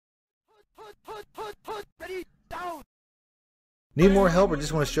Need more help or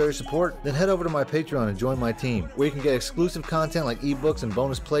just want to show your support? Then head over to my Patreon and join my team, where you can get exclusive content like ebooks and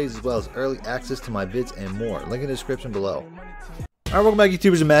bonus plays, as well as early access to my vids and more. Link in the description below. Alright, welcome back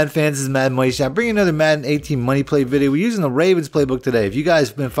YouTubers and Madden fans. This is Madden Money Shot, bringing another Madden 18 money play video. We're using the Ravens playbook today. If you guys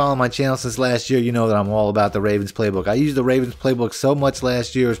have been following my channel since last year, you know that I'm all about the Ravens playbook. I used the Ravens playbook so much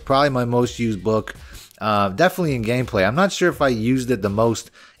last year. It's probably my most used book. Definitely in gameplay. I'm not sure if I used it the most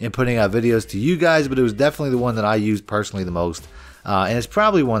in putting out videos to you guys, but it was definitely the one that I used personally the most. And it's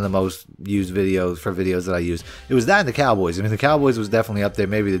probably one of the most used videos that I use. It was that and the Cowboys. I mean, the Cowboys was definitely up there.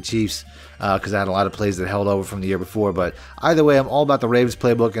 Maybe the Chiefs, because I had a lot of plays that held over from the year before. But either way, I'm all about the Ravens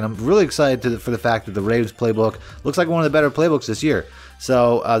playbook, and I'm really excited for the fact that the Ravens playbook looks like one of the better playbooks this year.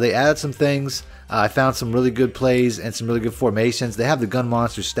 So they added some things. I found some really good plays and some really good formations. They have the Gun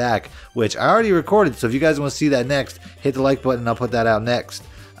Monster stack, which I already recorded. So if you guys want to see that next, hit the like button and I'll put that out next.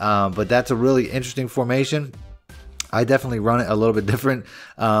 But that's a really interesting formation. I definitely run it a little bit different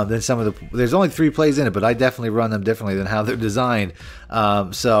than some of the... There's only 3 plays in it, but I definitely run them differently than how they're designed.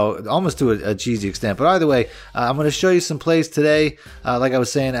 So almost to a cheesy extent. But either way, I'm going to show you some plays today. Like I was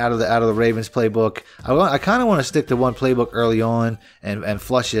saying, out of the Ravens playbook. I kind of want to stick to one playbook early on and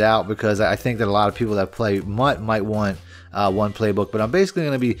flush it out, because I think that a lot of people that play might want one playbook. But I'm basically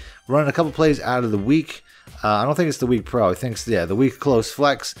going to be running a couple plays out of the week. I don't think it's the week pro. I think it's, the week close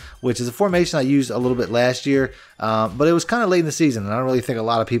flex, which is a formation I used a little bit last year, but it was kind of late in the season, and I don't really think a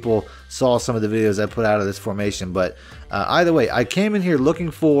lot of people saw some of the videos I put out of this formation. But either way, I came in here looking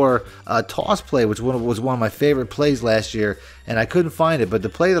for a toss play, which was one of my favorite plays last year, and I couldn't find it. But the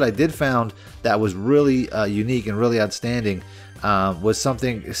play that I did found that was really unique and really outstanding was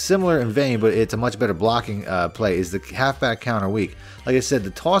something similar in vein, but it's a much better blocking play, is the halfback counter weak. Like I said, the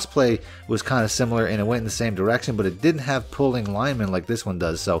toss play was kind of similar and it went in the same direction, but it didn't have pulling linemen like this one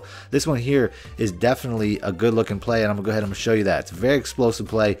does. So this one here is definitely a good looking play, and I'm gonna go ahead and show you that. It's a very explosive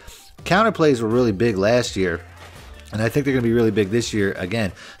play. Counter plays were really big last year, and I think they're going to be really big this year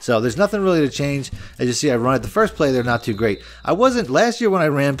again. So there's nothing really to change. As you see, I run it. The first play, they're not too great. I wasn't, last year when I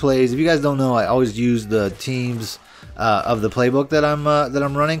ran plays, if you guys don't know, I always use the teams of the playbook that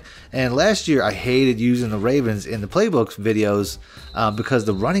I'm running. And last year I hated using the Ravens in the playbooks videos because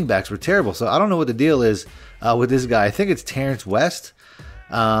the running backs were terrible. So I don't know what the deal is with this guy. I think it's Terrence West.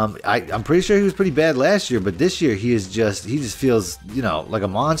 I'm pretty sure he was pretty bad last year, but this year he just feels, you know, like a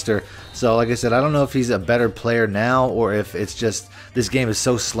monster. So like I said, I don't know if he's a better player now or if it's just this game is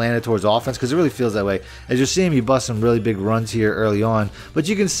so slanted towards offense, because it really feels that way. As you're seeing me bust some really big runs here early on, but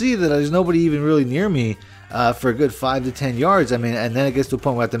you can see that there's nobody even really near me for a good 5 to 10 yards. I mean, and then it gets to a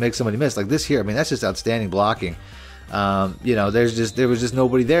point where I have to make somebody miss. Like this here, I mean, that's just outstanding blocking. You know, there was just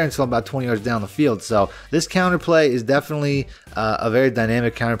nobody there until about 20 yards down the field. So this counterplay is definitely a very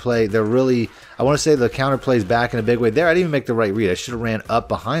dynamic counterplay. They're really, I want to say the counterplay is back in a big way. There, I didn't even make the right read. I should have ran up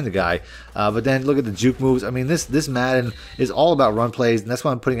behind the guy. But then look at the juke moves. I mean, this Madden is all about run plays, and that's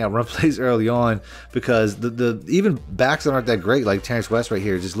why I'm putting out run plays early on, because the even backs that aren't that great, like Terrence West right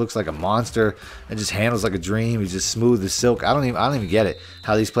here, just looks like a monster and just handles like a dream. He's just smooth as silk. I don't even get it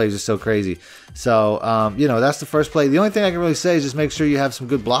how these plays are so crazy. So you know, that's the first play. The only thing I can really say is just make sure you have some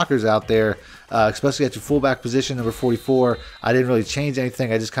good blockers out there, especially at your fullback position, number 44. I didn't really change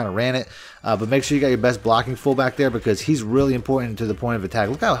anything. I just kind of ran it. But make sure you got your best blocking fullback there, because he's really important to the point of attack.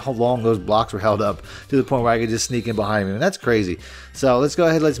 Look how long those blocks were held up to the point where I could just sneak in behind him. And that's crazy. So let's go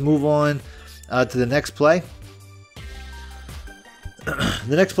ahead. Let's move on to the next play.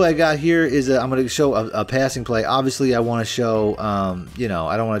 The next play I got here is I'm going to show a passing play. Obviously, I want to show, you know,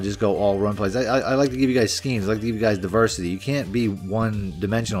 I don't want to just go all run plays. I like to give you guys schemes. I like to give you guys diversity. You can't be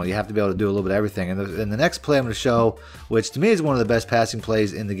one-dimensional. You have to be able to do a little bit of everything. And the next play I'm going to show, which to me is one of the best passing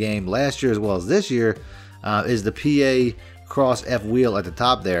plays in the game last year as well as this year, is the PA cross F wheel at the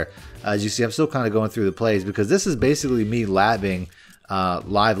top there. As you see, I'm still kind of going through the plays, because this is basically me labbing,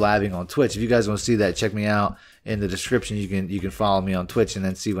 live labbing on Twitch. If you guys want to see that, check me out in the description. You can follow me on Twitch and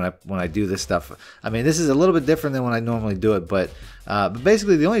then see when I do this stuff. I mean, this is a little bit different than when I normally do it, but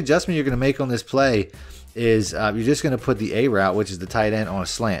basically the only adjustment you're going to make on this play is you're just going to put the A route, which is the tight end, on a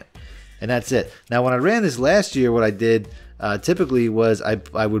slant, and that's it. Now, when I ran this last year, what I did typically was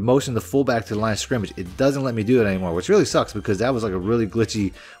I would motion the fullback to the line of scrimmage. It doesn't let me do it anymore, which really sucks, because that was like a really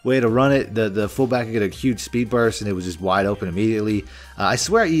glitchy way to run it. The fullback could get a huge speed burst and it was just wide open immediately. I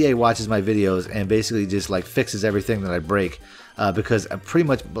swear EA watches my videos and basically just like fixes everything that I break. because pretty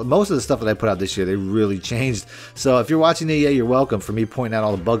much most of the stuff that I put out this year, they really changed. So if you're watching EA, you're welcome for me pointing out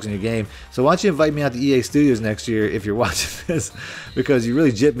all the bugs in your game. So why don't you invite me out to EA Studios next year if you're watching this, because you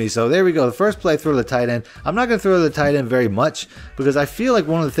really gypped me. So there we go. The first play, throw to the tight end. I'm not going to throw to the tight end very much because I feel like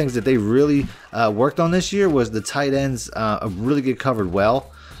one of the things that they really worked on this year was the tight ends really get covered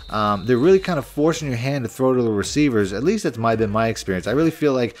well. They're really kind of forcing your hand to throw to the receivers. At least that's been my experience. I really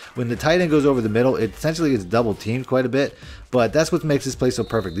feel like when the tight end goes over the middle, it essentially gets double teamed quite a bit. But that's what makes this play so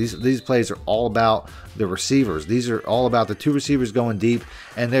perfect. These plays are all about the receivers. These are all about the two receivers going deep,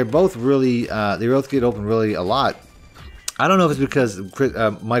 and they're both really they both get open really a lot. I don't know if it's because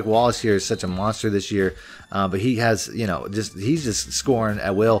Mike Wallace here is such a monster this year, but he has, he's just scoring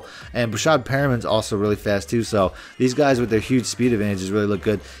at will. And Brashad Perriman's also really fast too. So these guys with their huge speed advantages really look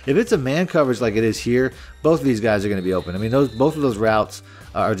good. If it's a man coverage like it is here, both of these guys are going to be open. I mean, both of those routes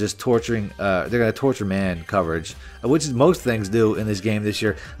are just torturing. They're going to torture man coverage, which is most things do in this game this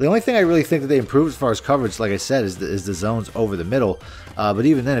year. The only thing I really think that they improved as far as coverage, like I said, is the zones over the middle. But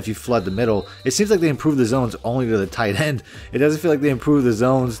even then, if you flood the middle, it seems like they improved the zones only to the tight end. It doesn't feel like they improved the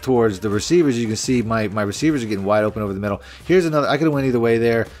zones towards the receivers. You can see my receivers are getting wide open over the middle. Here's another. I could have went either way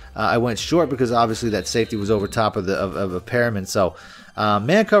there. I went short because obviously that safety was over top of a Perriman. So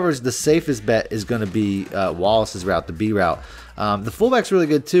man coverage, the safest bet is going to be Wallace's route, the B route. The fullback's really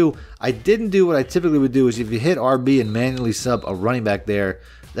good too. I didn't do what I typically would do, is if you hit RB and manually sub a running back there,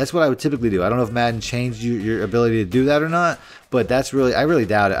 that's what I would typically do. I don't know if Madden changed your ability to do that or not, but that's really, I really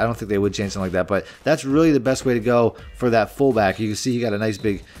doubt it. I don't think they would change something like that, but that's really the best way to go for that fullback. You can see he got a nice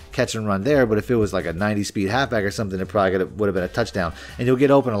big catch and run there, but if it was like a 90-speed halfback or something, it probably would have been a touchdown, and you'll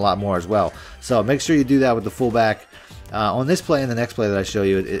get open a lot more as well. So make sure you do that with the fullback. On this play and the next play that I show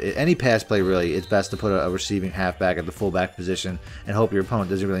you, any pass play really, it's best to put a receiving halfback at the fullback position and hope your opponent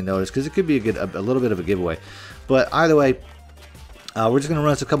doesn't really notice, because it could be a little bit of a giveaway. But either way, we're just going to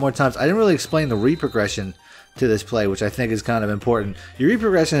run this a couple more times. I didn't really explain the read progression to this play, which I think is kind of important. Your read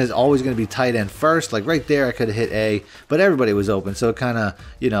progression is always going to be tight end first. Like right there, I could have hit A, but everybody was open. So it kind of,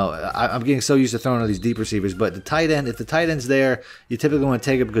 I'm getting so used to throwing to these deep receivers. But the tight end, if the tight end's there, you typically want to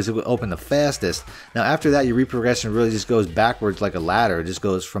take it because it will open the fastest. Now after that, your read progression really just goes backwards like a ladder. It just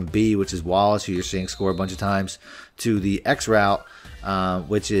goes from B, which is Wallace, who you're seeing score a bunch of times, to the X route,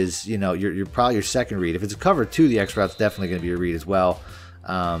 which is, you're probably your second read. If it's a cover 2, the X route's definitely going to be your read as well.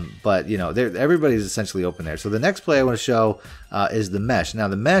 But everybody's essentially open there. So the next play I want to show is the mesh. Now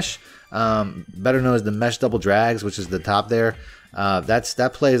the mesh, better known as the mesh double drags, which is the top there.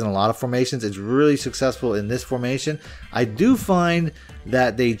 That plays in a lot of formations. It's really successful in this formation. I do find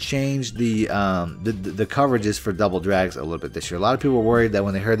that they changed the coverages for double drags a little bit this year. A lot of people were worried that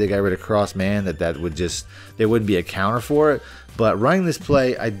when they heard they got rid of cross man, there wouldn't be a counter for it. But running this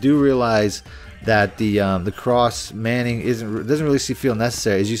play, I do realize that the cross manning doesn't really feel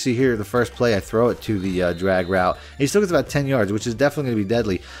necessary. As you see here, the first play I throw it to the drag route, and he still gets about 10 yards, which is definitely going to be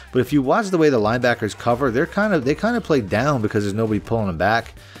deadly. But if you watch the way the linebackers cover, they kind of play down because there's nobody pulling them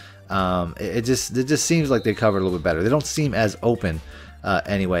back. It just seems like they cover a little bit better. They don't seem as open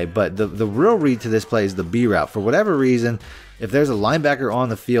anyway. But the real read to this play is the B route. For whatever reason, if there's a linebacker on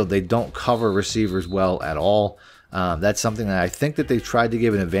the field, they don't cover receivers well at all. That's something that I think that they've tried to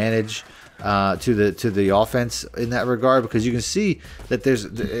give an advantage to the offense in that regard, because you can see that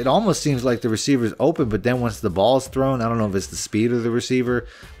it almost seems like the receiver's open, but then once the ball is thrown, I don't know if it's the speed of the receiver,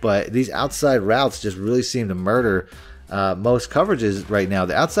 but these outside routes just really seem to murder most coverages right now.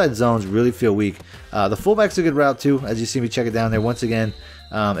 The outside zones really feel weak. The fullback's a good route too, as you see me check it down there. Once again,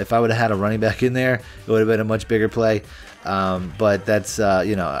 if I would have had a running back in there, it would have been a much bigger play. But that's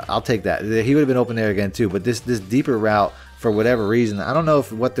I'll take that. He would have been open there again too. But this deeper route, for whatever reason, I don't know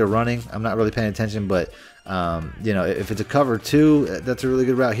what they're running. I'm not really paying attention, but if it's a cover 2, that's a really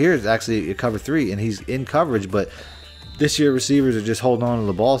good route. Here it's actually a cover 3, and he's in coverage, but this year receivers are just holding on to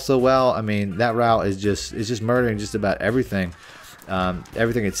the ball so well. I mean, that route is just murdering just about everything.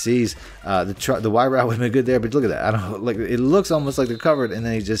 Everything it sees. The Y route would have been good there, but look at that. I don't know, like, it looks almost like they're covered, and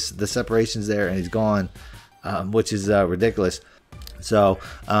then the separation's there and he's gone, which is ridiculous. So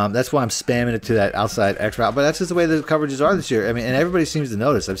that's why I'm spamming it to that outside X route. But that's just the way the coverages are this year. I mean, and everybody seems to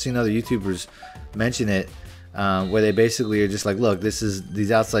notice. I've seen other YouTubers mention it, where they basically are just like, look,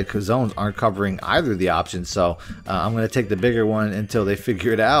 these outside zones aren't covering either of the options. So I'm going to take the bigger one until they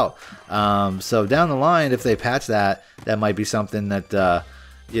figure it out. So down the line, if they patch that, that might be something that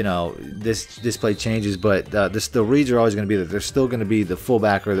this play changes, but the reads are always going to be there. There's still going to be the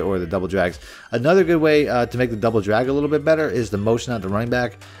fullback or the double drags. Another good way to make the double drag a little bit better is to motion out the running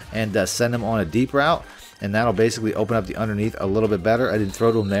back and send them on a deep route, and that'll basically open up the underneath a little bit better. I didn't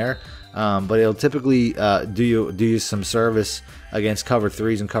throw to him there, but it'll typically do you some service against cover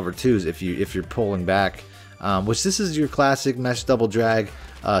 3s and cover 2s if you're pulling back. Which this is your classic mesh double drag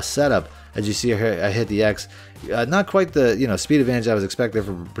setup. As you see here, I hit the X. Not quite the speed advantage I was expecting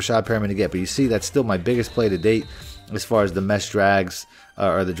for Rashad Perriman to get, but you see that's still my biggest play to date as far as the mesh drags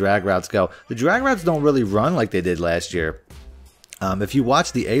or the drag routes go. The drag routes don't really run like they did last year. If you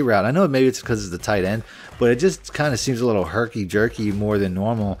watch the A route, I know maybe it's because it's the tight end, but it just kind of seems a little herky-jerky more than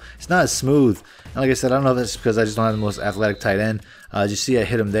normal. It's not as smooth. And like I said, I don't know if that's because I just don't have the most athletic tight end. As you see, I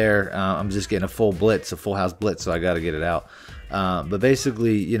hit him there. I'm just getting a full blitz, a full house blitz, so I got to get it out. But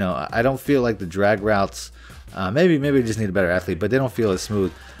basically, I don't feel like the drag routes. Maybe I just need a better athlete, but they don't feel as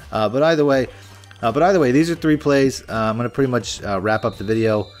smooth. But either way, these are 3 plays. I'm gonna pretty much wrap up the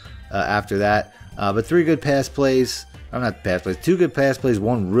video after that. But 3 good pass plays. I'm not pass plays. 2 good pass plays,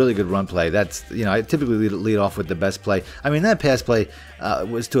 1 really good run play. That's I typically lead off with the best play. I mean, that pass play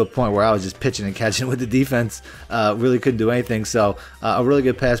was to a point where I was just pitching and catching with the defense. Really couldn't do anything. So a really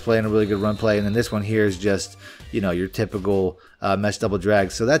good pass play and a really good run play. And then this one here is just your typical mesh double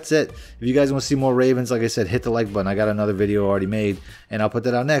drag. So that's it. If you guys want to see more Ravens, like I said, hit the like button. I got another video already made, and I'll put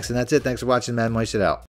that out next. And that's it. Thanks for watching, man. My shit out.